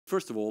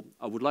first of all,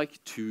 I would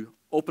like to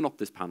open up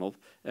this panel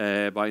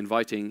by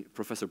inviting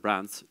Professor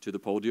Brands to the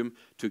podium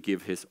to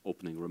give his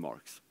opening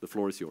remarks. The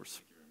floor is yours.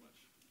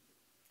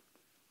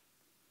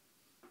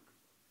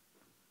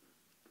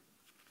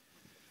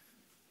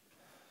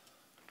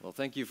 Well,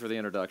 thank you for the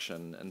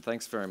introduction, and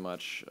thanks very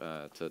much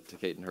to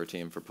Kate and her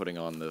team for putting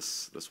on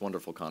this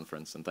wonderful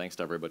conference, and thanks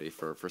to everybody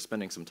for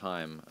spending some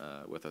time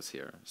with us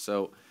here.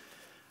 So,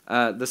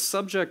 the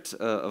subject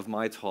of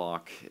my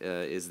talk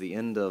is the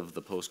end of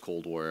the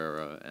post-Cold War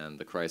era and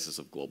the crisis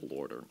of global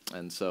order.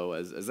 And so,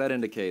 as that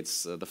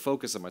indicates, the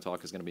focus of my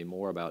talk is going to be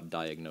more about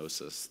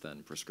diagnosis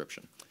than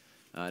prescription.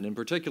 And in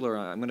particular,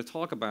 I'm going to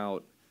talk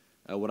about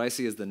what I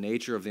see as the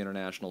nature of the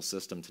international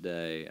system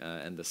today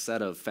and the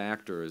set of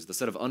factors, the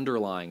set of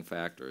underlying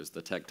factors,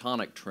 the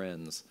tectonic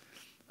trends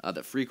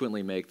that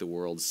frequently make the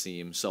world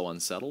seem so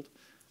unsettled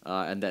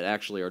and that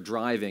actually are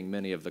driving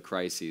many of the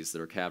crises that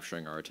are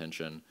capturing our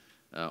attention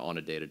on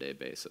a day-to-day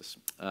basis.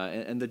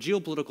 And the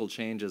geopolitical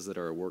changes that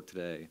are at work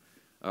today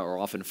are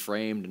often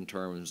framed in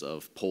terms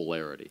of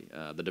polarity.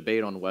 The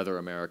debate on whether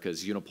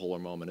America's unipolar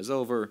moment is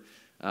over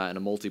and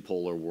a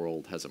multipolar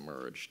world has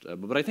emerged.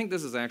 But I think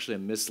this is actually a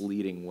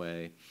misleading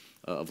way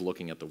of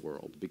looking at the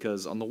world,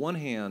 because on the one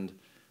hand,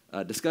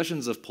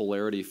 discussions of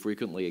polarity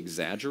frequently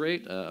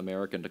exaggerate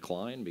American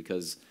decline,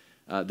 because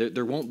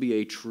there won't be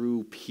a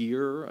true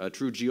peer, a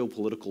true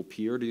geopolitical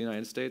peer to the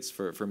United States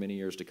for many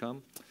years to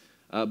come.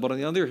 But on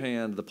the other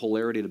hand, the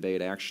polarity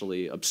debate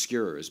actually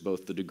obscures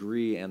both the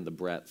degree and the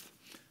breadth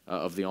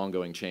of the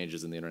ongoing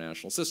changes in the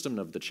international system and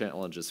of the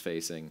challenges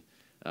facing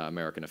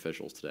American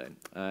officials today.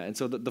 And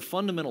so the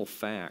fundamental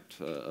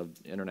fact of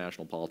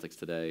international politics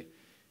today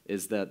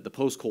is that the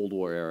post-Cold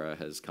War era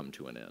has come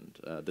to an end.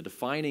 The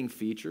defining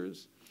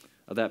features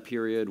of that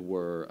period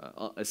were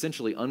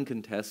essentially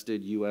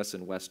uncontested U.S.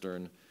 and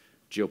Western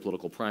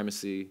geopolitical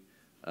primacy,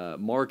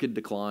 marked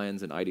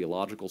declines in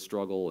ideological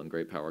struggle and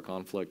great power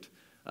conflict,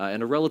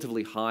 and a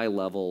relatively high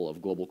level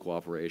of global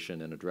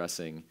cooperation in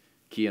addressing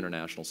key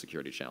international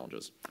security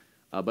challenges.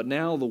 But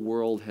now the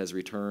world has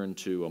returned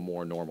to a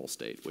more normal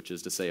state, which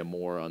is to say a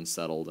more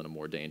unsettled and a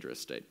more dangerous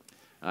state.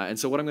 And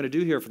so what I'm going to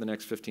do here for the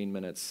next 15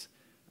 minutes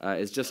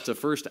is just to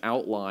first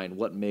outline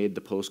what made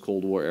the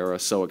post-Cold War era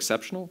so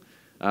exceptional,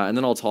 and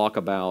then I'll talk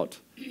about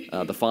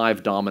the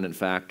 5 dominant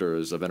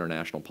factors of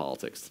international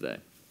politics today.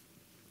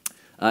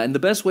 And the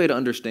best way to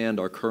understand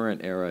our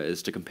current era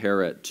is to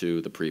compare it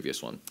to the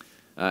previous one.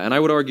 And I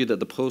would argue that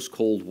the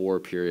post-Cold War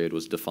period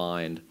was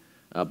defined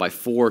by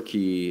 4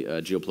 key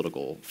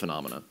geopolitical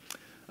phenomena.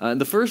 And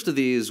the first of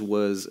these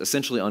was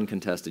essentially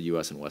uncontested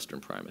U.S. and Western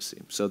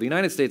primacy. So the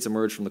United States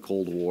emerged from the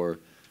Cold War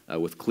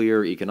with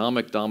clear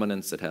economic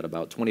dominance. It had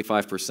about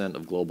 25%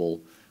 of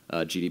global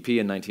GDP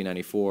in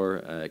 1994.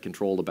 It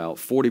controlled about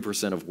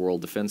 40% of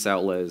world defense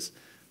outlays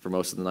for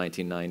most of the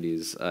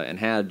 1990s, and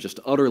had just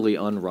utterly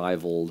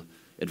unrivaled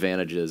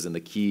advantages in the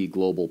key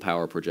global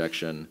power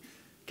projection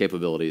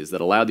capabilities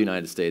that allowed the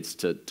United States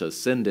to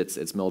send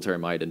its military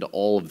might into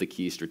all of the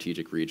key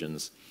strategic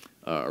regions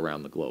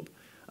around the globe.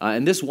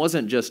 And this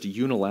wasn't just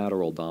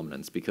unilateral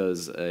dominance,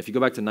 because if you go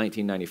back to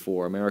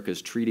 1994,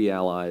 America's treaty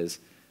allies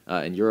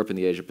in Europe and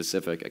the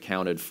Asia-Pacific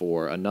accounted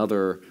for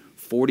another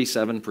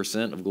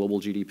 47% of global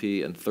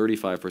GDP and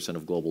 35%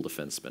 of global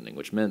defense spending,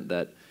 which meant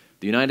that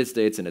the United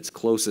States and its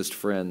closest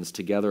friends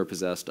together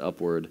possessed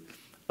upward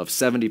of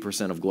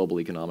 70% of global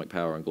economic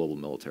power and global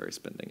military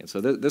spending. And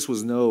so this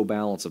was no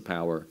balance of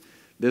power.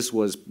 This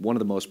was one of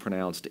the most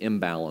pronounced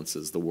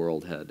imbalances the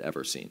world had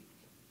ever seen.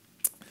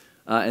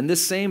 And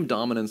this same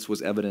dominance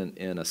was evident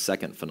in a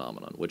second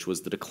phenomenon, which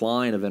was the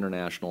decline of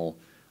international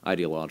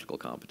ideological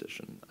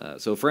competition.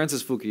 So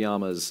Francis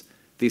Fukuyama's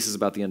thesis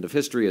about the end of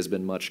history has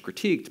been much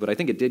critiqued, but I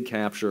think it did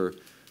capture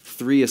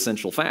 3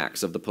 essential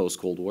facts of the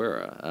post-Cold War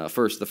era.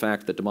 First, the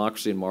fact that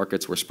democracy and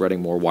markets were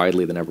spreading more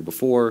widely than ever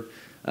before.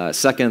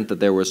 Second, that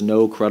there was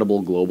no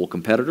credible global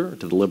competitor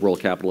to the liberal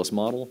capitalist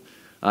model.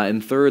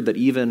 And third, that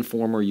even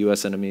former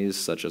U.S. enemies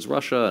such as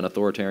Russia and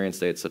authoritarian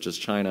states such as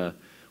China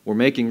were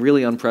making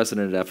really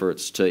unprecedented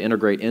efforts to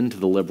integrate into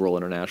the liberal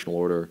international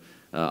order,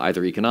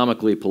 either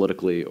economically,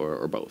 politically,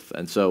 or both.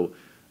 And so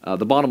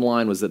the bottom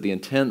line was that the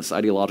intense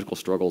ideological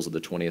struggles of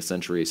the 20th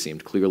century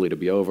seemed clearly to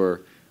be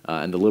over,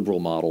 and the liberal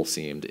model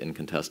seemed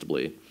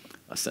incontestably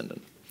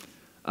ascendant.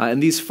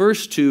 And these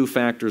first 2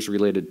 factors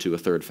related to a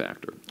third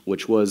factor,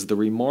 which was the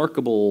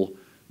remarkable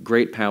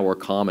great power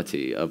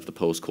comity of the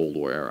post-Cold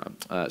War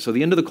era. So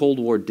the end of the Cold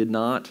War did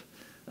not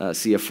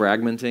see a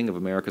fragmenting of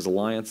America's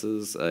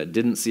alliances. It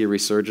didn't see a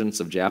resurgence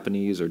of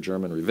Japanese or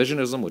German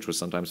revisionism, which was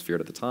sometimes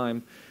feared at the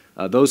time.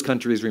 Those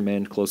countries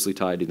remained closely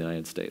tied to the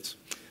United States.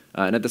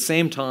 And at the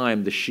same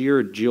time, the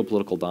sheer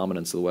geopolitical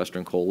dominance of the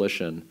Western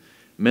coalition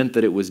meant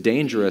that it was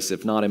dangerous,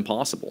 if not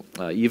impossible,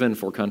 even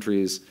for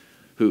countries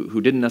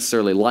who didn't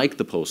necessarily like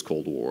the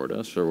post-Cold War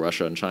order, so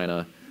Russia and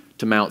China,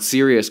 to mount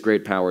serious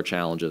great power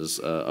challenges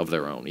of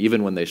their own,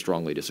 even when they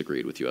strongly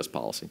disagreed with U.S.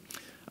 policy.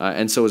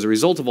 And so as a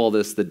result of all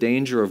this, the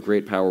danger of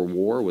great power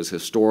war was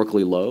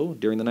historically low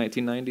during the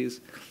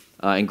 1990s,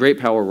 and great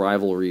power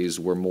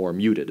rivalries were more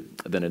muted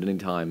than at any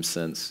time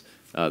since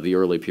the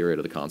early period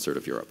of the Concert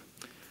of Europe.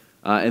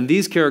 And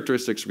these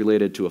characteristics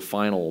related to a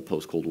final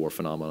post-Cold War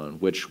phenomenon,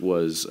 which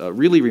was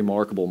really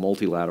remarkable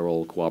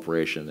multilateral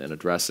cooperation in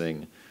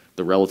addressing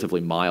the relatively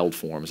mild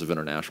forms of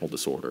international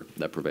disorder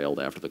that prevailed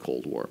after the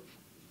Cold War.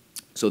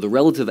 So the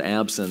relative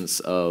absence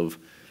of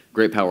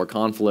great power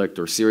conflict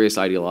or serious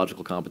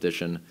ideological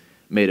competition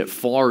made it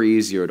far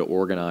easier to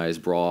organize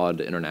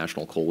broad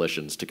international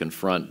coalitions to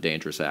confront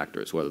dangerous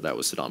actors, whether that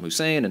was Saddam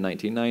Hussein in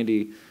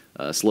 1990,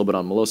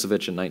 Slobodan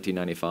Milosevic in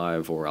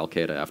 1995, or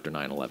al-Qaeda after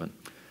 9/11.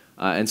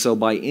 And so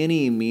by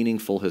any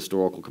meaningful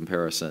historical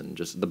comparison,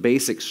 just the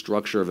basic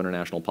structure of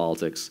international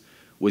politics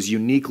was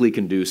uniquely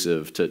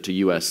conducive to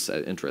U.S.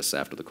 interests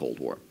after the Cold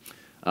War.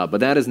 But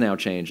that is now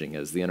changing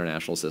as the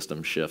international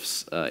system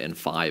shifts in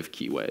 5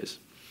 key ways.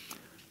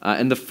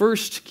 And the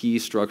first key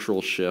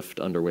structural shift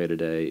underway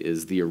today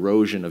is the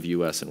erosion of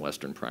U.S. and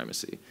Western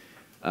primacy.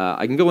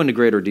 I can go into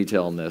greater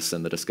detail on this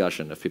in the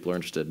discussion if people are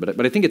interested,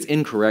 but I think it's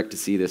incorrect to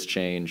see this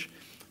change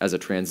as a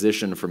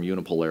transition from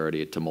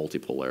unipolarity to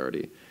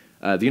multipolarity.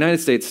 The United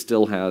States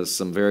still has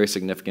some very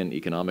significant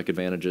economic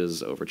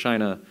advantages over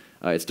China.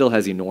 It still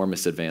has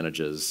enormous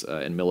advantages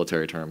in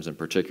military terms and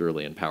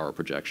particularly in power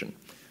projection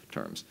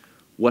terms.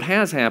 What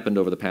has happened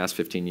over the past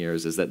 15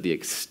 years is that the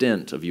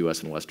extent of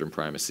U.S. and Western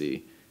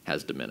primacy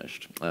has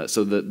diminished.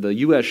 So the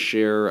U.S.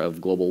 share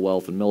of global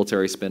wealth and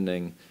military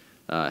spending,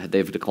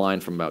 they've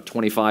declined from about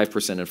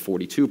 25% and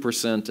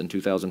 42% in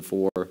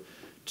 2004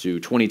 to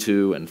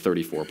 22 and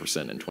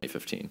 34% in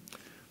 2015.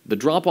 The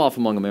drop-off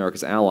among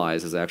America's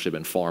allies has actually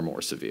been far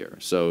more severe.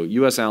 So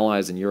U.S.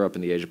 allies in Europe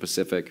and the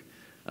Asia-Pacific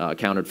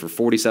accounted for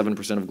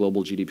 47% of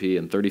global GDP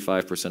and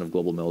 35% of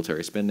global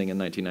military spending in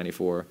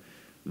 1994.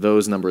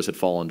 Those numbers had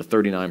fallen to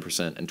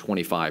 39% and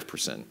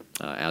 25%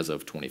 as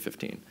of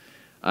 2015.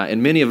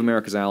 And many of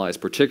America's allies,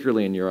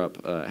 particularly in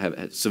Europe,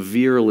 have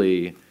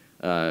severely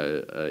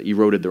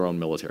eroded their own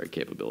military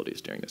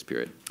capabilities during this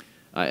period.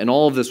 And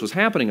all of this was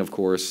happening, of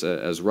course,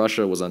 as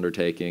Russia was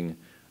undertaking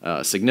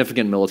a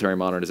significant military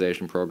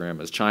modernization program,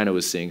 as China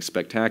was seeing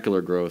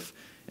spectacular growth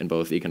in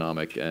both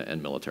economic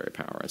and military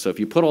power. And so if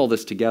you put all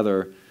this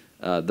together,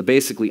 the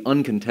basically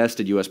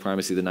uncontested U.S.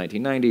 primacy of the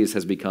 1990s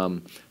has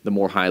become the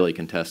more highly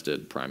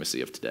contested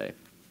primacy of today.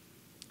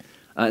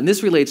 And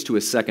this relates to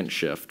a second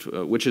shift,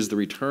 which is the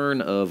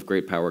return of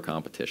great power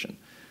competition.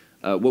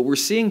 What we're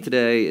seeing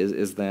today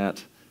is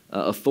that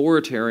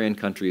authoritarian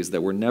countries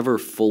that were never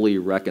fully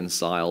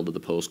reconciled to the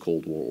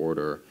post-Cold War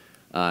order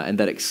and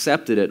that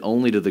accepted it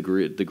only to the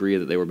degree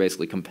that they were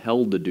basically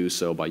compelled to do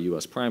so by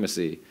U.S.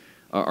 primacy,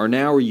 are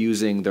now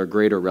using their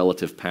greater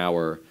relative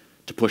power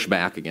to push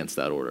back against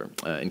that order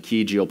in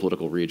key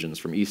geopolitical regions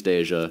from East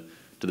Asia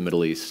to the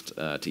Middle East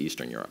to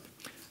Eastern Europe.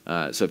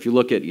 So if you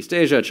look at East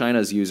Asia, China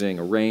is using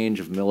a range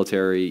of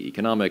military,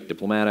 economic,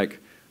 diplomatic,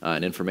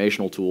 and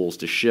informational tools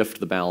to shift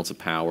the balance of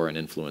power and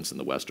influence in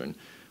the Western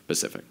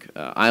Pacific.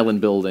 Island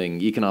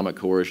building, economic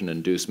coercion,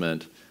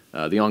 inducement,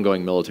 the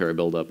ongoing military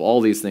buildup,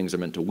 all these things are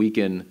meant to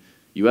weaken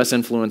U.S.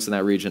 influence in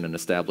that region and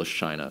establish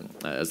China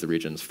as the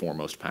region's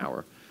foremost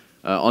power.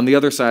 On the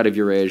other side of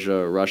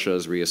Eurasia, Russia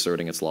is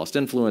reasserting its lost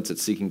influence.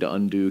 It's seeking to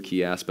undo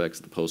key aspects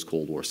of the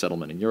post-Cold War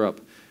settlement in Europe.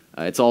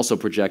 It's also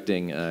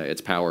projecting its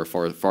power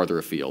farther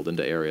afield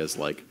into areas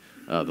like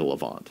the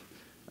Levant.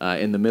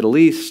 In the Middle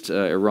East,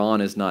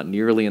 Iran is not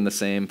nearly in the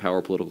same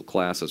power political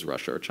class as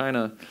Russia or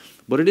China,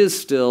 but it is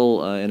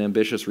still an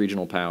ambitious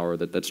regional power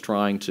that's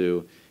trying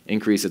to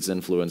increase its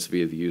influence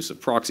via the use of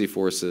proxy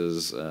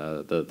forces,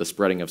 the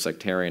spreading of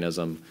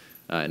sectarianism,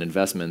 and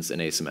investments in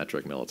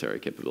asymmetric military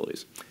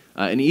capabilities.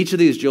 And each of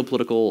these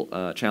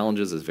geopolitical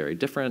challenges is very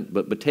different,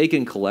 but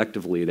taken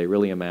collectively, they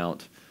really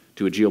amount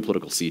to a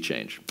geopolitical sea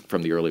change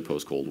from the early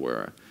post-Cold War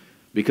era,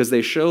 because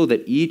they show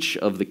that each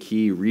of the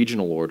key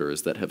regional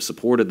orders that have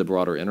supported the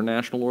broader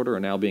international order are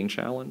now being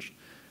challenged,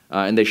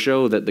 and they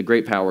show that the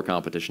great power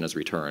competition has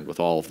returned with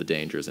all of the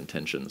dangers and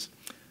tensions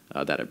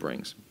that it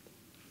brings.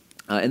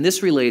 And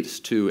this relates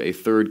to a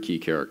third key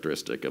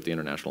characteristic of the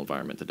international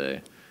environment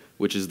today,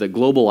 which is that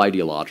global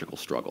ideological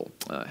struggle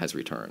has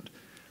returned.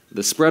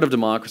 The spread of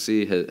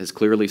democracy has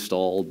clearly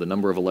stalled. The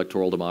number of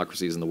electoral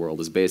democracies in the world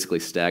has basically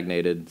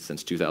stagnated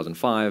since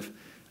 2005.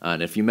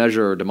 And if you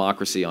measure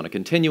democracy on a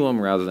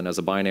continuum rather than as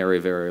a binary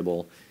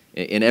variable,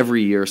 in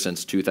every year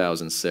since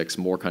 2006,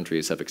 more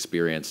countries have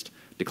experienced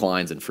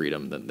declines in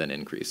freedom than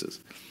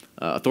increases.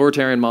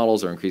 Authoritarian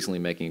models are increasingly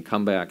making a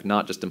comeback,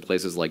 not just in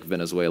places like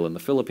Venezuela and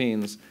the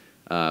Philippines,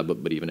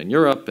 but even in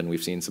Europe, and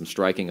we've seen some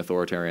striking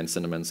authoritarian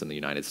sentiments in the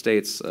United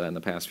States in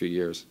the past few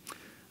years.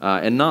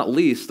 And not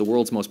least, the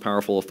world's most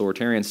powerful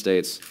authoritarian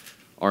states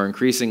are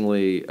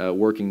increasingly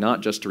working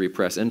not just to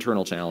repress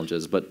internal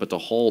challenges, but to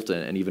halt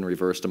and even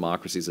reverse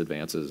democracy's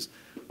advances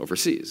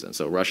overseas. And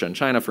so Russia and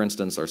China, for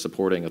instance, are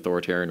supporting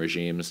authoritarian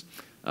regimes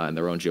in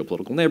their own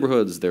geopolitical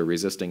neighborhoods. They're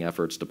resisting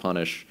efforts to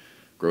punish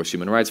gross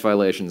human rights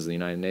violations in the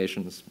United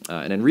Nations.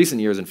 And in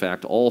recent years, in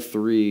fact, all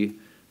three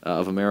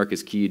of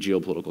America's key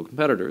geopolitical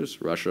competitors,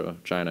 Russia,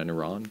 China, and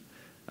Iran,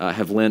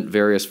 have lent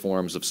various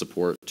forms of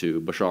support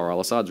to Bashar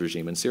al-Assad's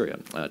regime in Syria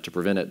to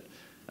prevent it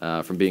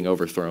from being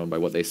overthrown by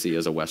what they see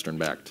as a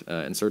Western-backed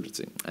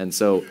insurgency. And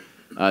so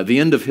the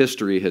end of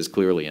history has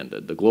clearly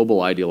ended. The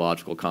global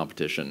ideological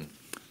competition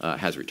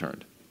has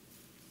returned.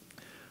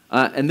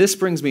 And this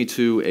brings me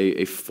to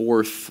a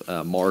fourth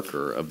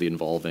marker of the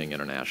evolving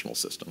international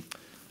system,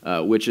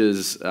 which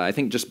is, I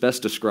think, just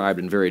best described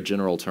in very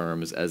general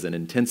terms as an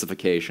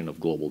intensification of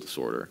global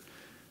disorder.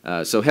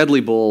 So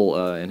Hedley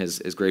Bull, in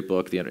his great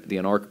book, The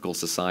Anarchical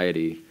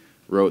Society,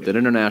 wrote that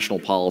international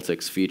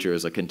politics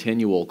features a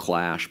continual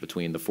clash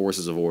between the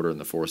forces of order and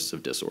the forces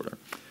of disorder.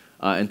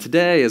 And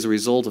today, as a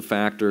result of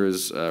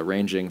factors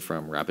ranging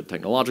from rapid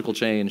technological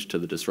change to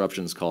the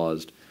disruptions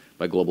caused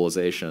by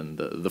globalization,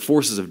 the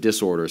forces of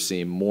disorder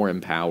seem more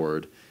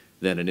empowered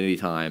than at any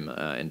time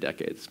in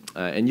decades.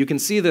 And you can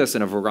see this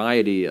in a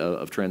variety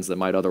of trends that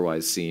might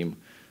otherwise seem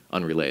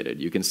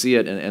unrelated. You can see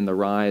it in the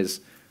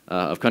rise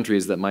of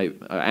countries that might,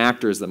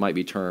 actors that might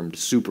be termed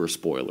super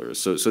spoilers.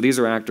 So these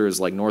are actors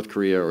like North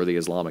Korea or the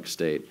Islamic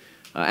State,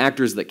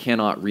 actors that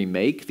cannot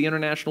remake the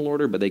international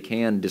order, but they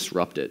can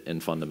disrupt it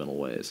in fundamental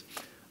ways.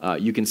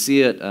 You can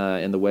see it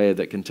in the way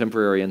that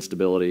contemporary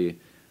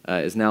instability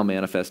is now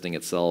manifesting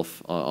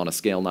itself on a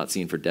scale not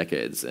seen for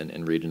decades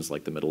in regions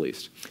like the Middle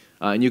East.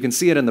 And you can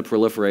see it in the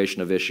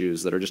proliferation of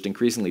issues that are just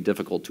increasingly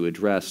difficult to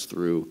address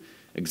through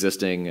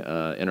existing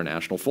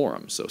international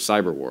forums, so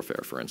cyber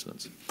warfare, for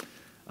instance.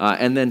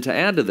 And then to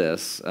add to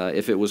this,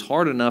 if it was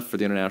hard enough for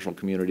the international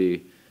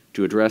community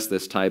to address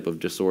this type of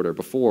disorder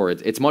before,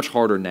 it's much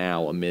harder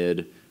now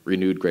amid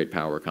renewed great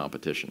power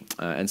competition.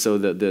 And so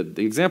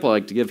the example I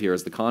like to give here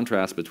is the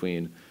contrast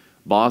between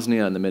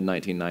Bosnia in the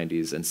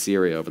mid-1990s and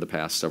Syria over the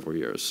past several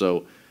years.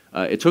 So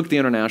it took the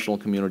international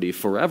community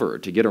forever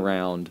to get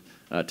around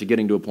to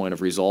getting to a point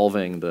of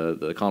resolving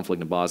the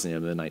conflict in Bosnia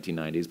in the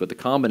mid-1990s, but the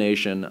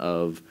combination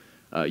of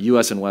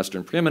U.S. and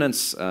Western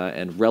preeminence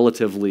and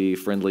relatively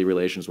friendly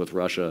relations with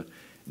Russia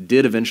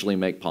did eventually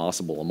make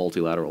possible a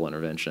multilateral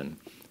intervention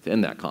to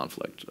end that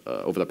conflict.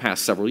 Over the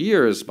past several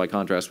years, by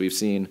contrast, we've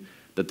seen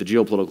that the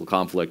geopolitical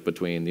conflict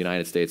between the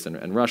United States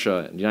and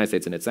Russia, and the United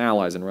States and its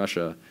allies in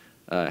Russia,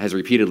 has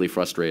repeatedly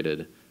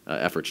frustrated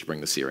efforts to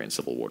bring the Syrian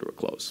civil war to a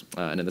close.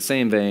 And in the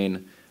same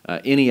vein,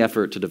 any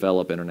effort to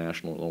develop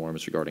international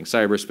norms regarding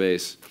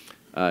cyberspace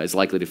is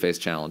likely to face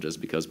challenges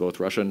because both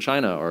Russia and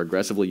China are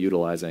aggressively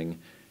utilizing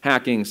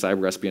hacking,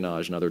 cyber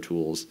espionage, and other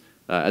tools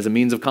as a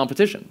means of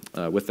competition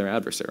with their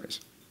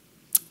adversaries.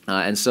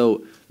 And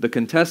so the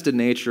contested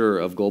nature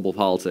of global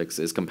politics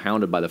is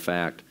compounded by the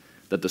fact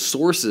that the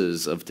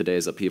sources of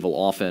today's upheaval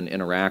often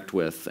interact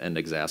with and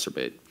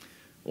exacerbate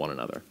one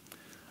another.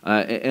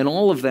 And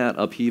all of that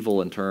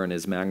upheaval, in turn,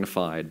 is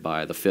magnified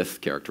by the fifth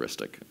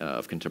characteristic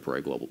of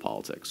contemporary global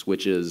politics,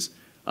 which is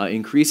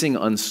increasing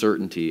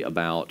uncertainty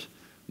about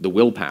the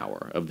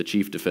willpower of the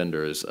chief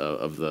defenders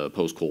of the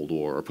post-Cold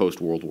War or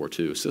post-World War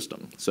II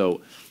system.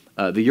 So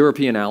the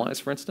European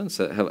allies, for instance,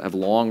 have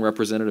long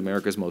represented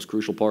America's most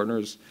crucial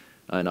partners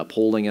in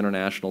upholding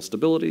international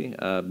stability,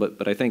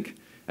 but I think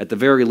at the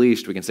very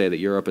least we can say that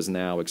Europe is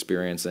now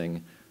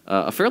experiencing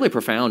a fairly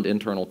profound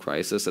internal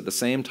crisis at the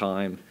same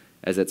time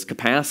as its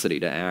capacity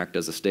to act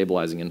as a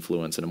stabilizing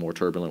influence in a more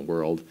turbulent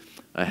world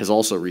has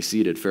also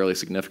receded fairly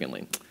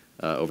significantly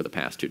over the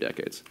past 2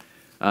 decades.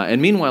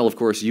 And meanwhile, of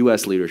course,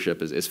 U.S.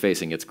 leadership is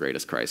facing its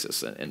greatest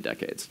crisis in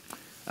decades.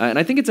 And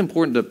I think it's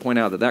important to point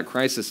out that that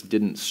crisis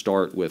didn't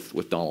start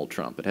with Donald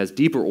Trump. It has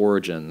deeper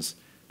origins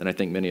than I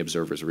think many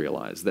observers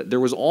realize. That there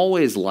was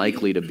always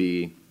likely to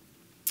be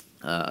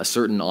a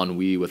certain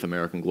ennui with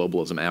American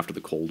globalism after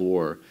the Cold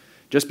War,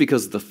 just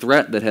because the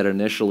threat that had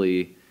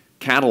initially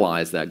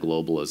catalyzed that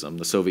globalism,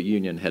 the Soviet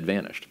Union, had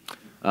vanished.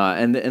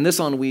 And this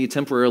ennui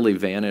temporarily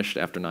vanished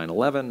after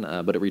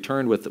 9/11, but it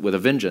returned with a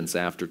vengeance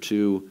after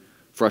 2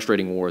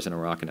 frustrating wars in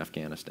Iraq and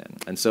Afghanistan.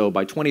 And so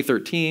by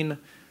 2013,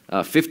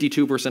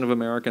 52% of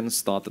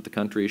Americans thought that the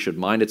country should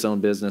mind its own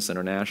business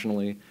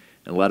internationally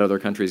and let other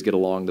countries get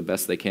along the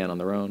best they can on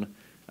their own.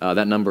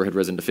 That number had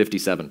risen to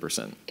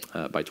 57%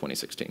 by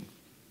 2016.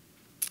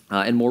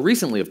 And more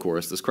recently, of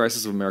course, this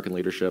crisis of American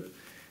leadership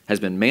has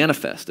been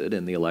manifested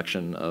in the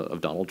election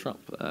of Donald Trump.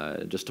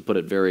 Just to put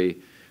it very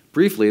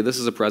briefly, this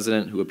is a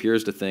president who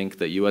appears to think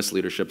that U.S.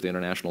 leadership of the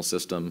international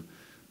system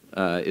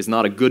is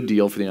not a good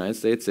deal for the United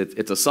States.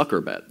 It's a sucker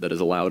bet that has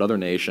allowed other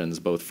nations,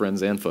 both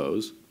friends and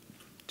foes,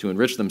 to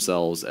enrich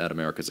themselves at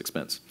America's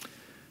expense.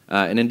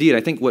 And indeed,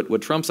 I think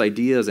what Trump's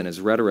ideas and his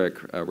rhetoric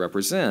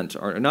represent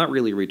are not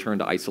really a return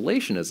to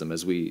isolationism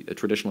as we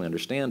traditionally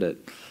understand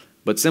it,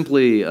 but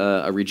simply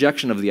a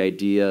rejection of the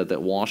idea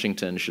that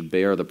Washington should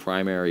bear the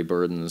primary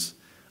burdens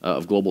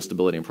of global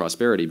stability and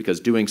prosperity, because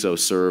doing so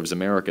serves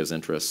America's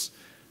interests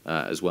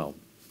as well.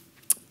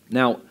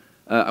 Now,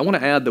 I want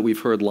to add that we've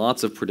heard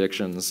lots of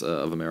predictions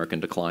of American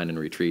decline and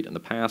retreat in the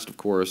past, of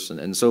course,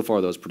 and so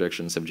far those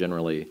predictions have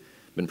generally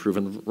been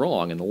proven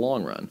wrong in the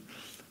long run.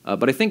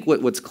 But I think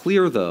what's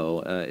clear, though,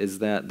 is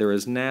that there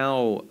is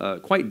now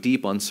quite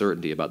deep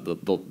uncertainty about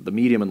the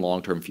medium and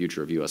long-term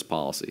future of U.S.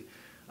 policy.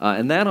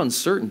 And that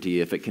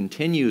uncertainty, if it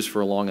continues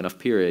for a long enough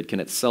period, can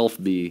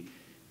itself be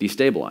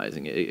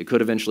destabilizing. It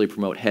could eventually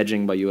promote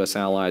hedging by U.S.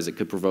 allies. It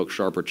could provoke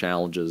sharper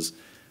challenges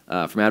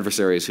from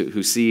adversaries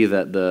who see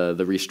that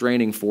the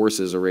restraining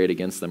forces arrayed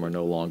against them are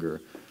no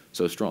longer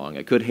so strong.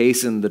 It could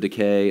hasten the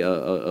decay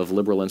of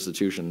liberal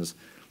institutions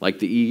like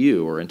the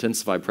EU or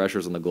intensify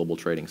pressures on the global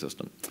trading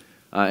system.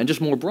 And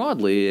just more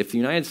broadly, if the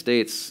United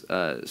States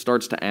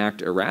starts to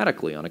act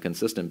erratically on a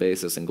consistent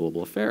basis in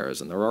global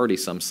affairs, and there are already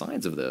some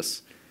signs of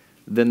this,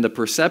 then the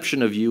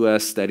perception of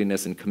U.S.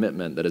 steadiness and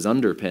commitment that has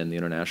underpinned the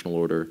international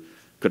order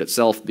could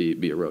itself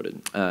be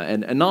eroded.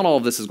 And not all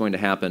of this is going to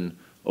happen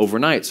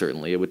overnight,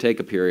 certainly. It would take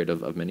a period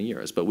of many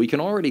years. But we can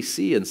already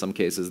see, in some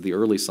cases, the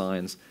early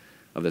signs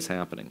of this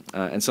happening.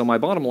 And so my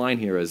bottom line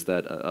here is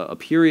that a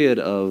period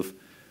of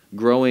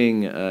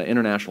growing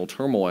international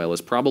turmoil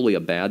is probably a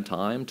bad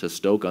time to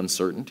stoke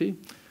uncertainty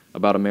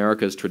about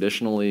America's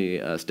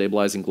traditionally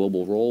stabilizing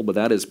global role, but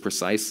that is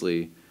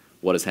precisely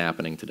what is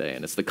happening today.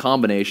 And it's the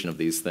combination of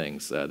these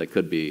things that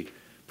could be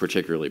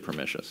particularly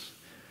pernicious.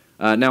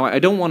 Now, I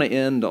don't want to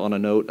end on a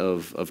note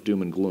of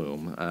doom and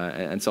gloom,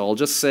 and so I'll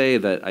just say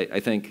that I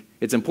think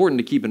it's important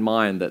to keep in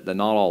mind that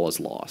not all is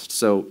lost.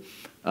 So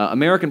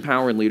American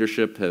power and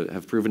leadership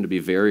have proven to be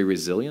very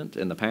resilient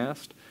in the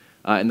past,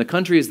 and the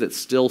countries that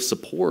still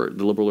support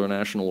the liberal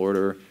international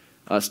order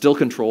still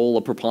control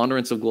a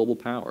preponderance of global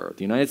power.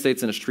 The United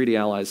States and its treaty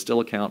allies still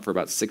account for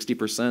about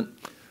 60%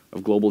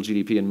 of global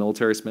GDP and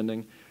military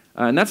spending.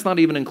 And that's not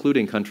even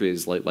including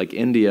countries like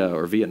India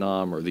or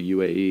Vietnam or the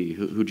UAE,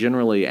 who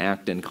generally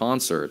act in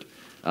concert,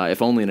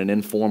 if only in an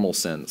informal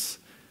sense,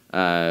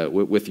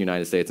 with the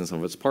United States and some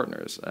of its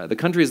partners. The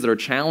countries that are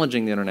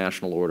challenging the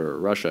international order,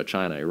 Russia,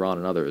 China, Iran,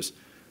 and others,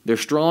 they're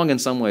strong in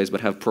some ways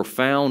but have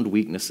profound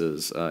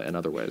weaknesses in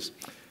other ways.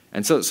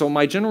 And so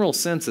my general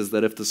sense is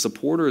that if the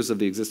supporters of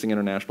the existing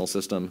international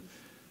system,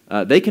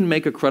 they can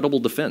make a credible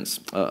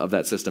defense of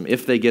that system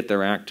if they get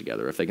their act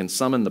together, if they can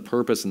summon the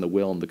purpose and the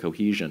will and the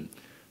cohesion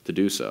to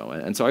do so.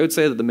 And so I would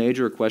say that the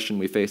major question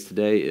we face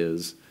today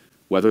is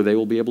whether they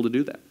will be able to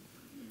do that.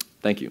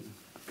 Thank you.